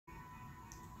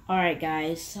Alright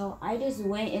guys, so I just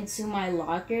went into my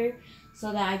locker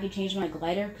so that I could change my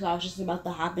glider because I was just about to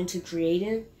hop into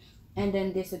creative and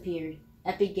then disappeared.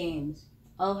 Epic Games.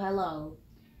 Oh hello.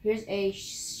 Here's a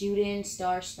shooting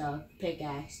star stuff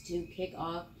pickaxe to kick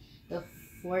off the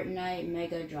Fortnite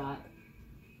Mega Drop.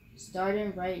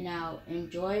 Starting right now,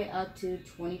 enjoy up to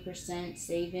 20%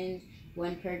 savings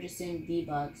when purchasing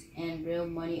V-Bucks and real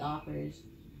money offers.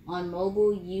 On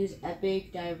mobile, use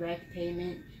Epic Direct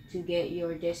Payment to get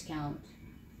your discount.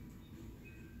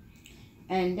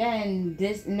 And then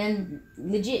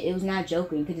legit, it was not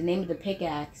joking because the name of the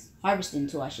pickaxe, harvesting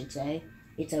tool, I should say,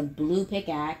 it's a blue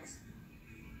pickaxe,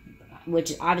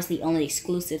 which is obviously only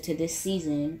exclusive to this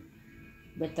season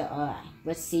with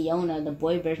Siona, the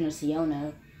boy version of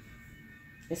Siona.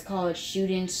 It's called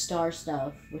Shooting Star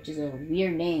Stuff, which is a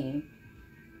weird name.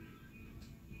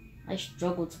 I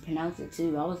struggled to pronounce it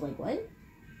too. I was like, what?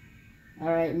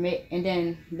 Alright, and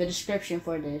then the description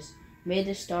for this. May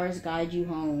the stars guide you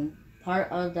home.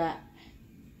 Part of the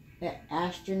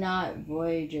astronaut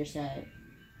Voyager set.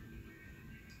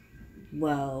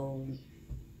 Well,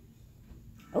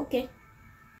 okay.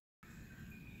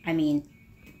 I mean,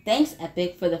 thanks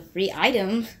Epic for the free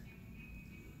item.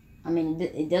 I mean,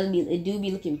 it do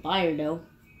be looking fire though.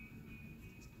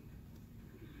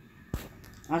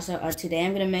 Also, today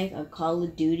I'm gonna make a Call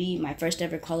of Duty, my first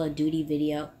ever Call of Duty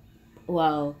video.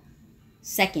 Well,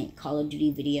 second Call of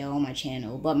Duty video on my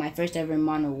channel, but my first ever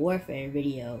Modern Warfare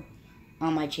video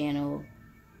on my channel.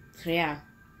 So yeah,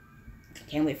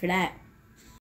 can't wait for that.